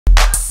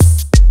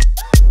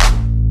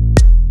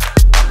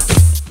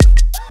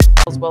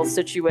as well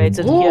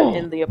situated here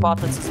in the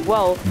apartments as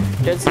well.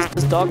 Jones sees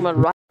this Dogman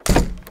right.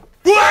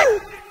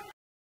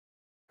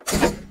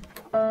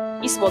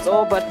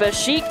 Esports, but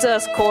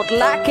Besiktas caught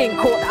lacking,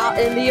 caught out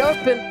in the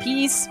open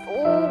piece.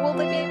 Oh, will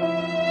they be able?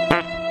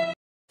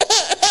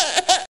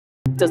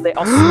 They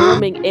are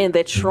swarming in,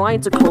 they're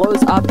trying to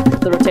close up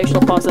the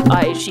rotational pass that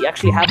IHG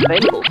actually have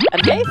available.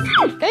 And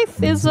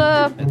Gaith is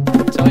I'll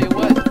tell you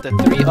what, the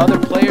 3 other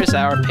players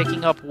that are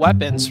picking up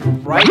weapons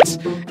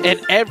right in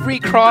every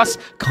cross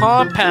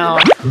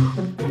compound.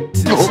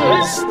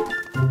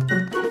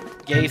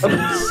 Gaith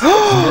is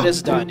good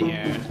as done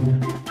here.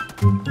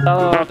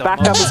 Oh,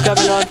 backup is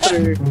coming on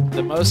through.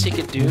 The most he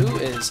could do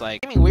is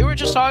like, we were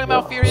just talking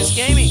about Furious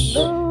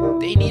Gaming.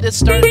 They need to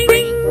start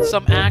bringing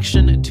some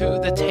action to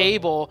the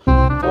table.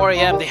 4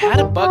 AM, they had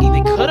a buggy,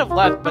 they could have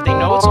left, but they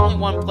know it's only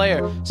 1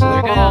 player, so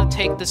they're gonna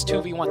take this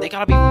 2v1. They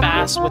gotta be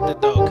fast with it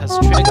though, because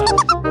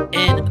Trigger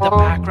in the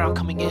background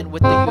coming in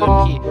with the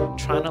UMP,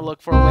 trying to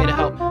look for a way to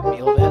help.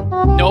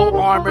 Mielvan, no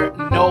armor,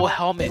 no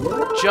helmet,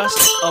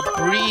 just a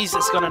breeze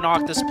is gonna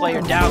knock this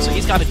player down, so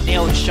he's gotta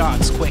nail his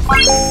shots quick.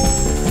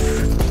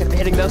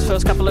 Hitting those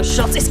first couple of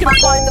shots, he's gonna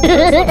find the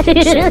first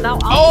location now.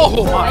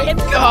 Oh my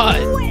god!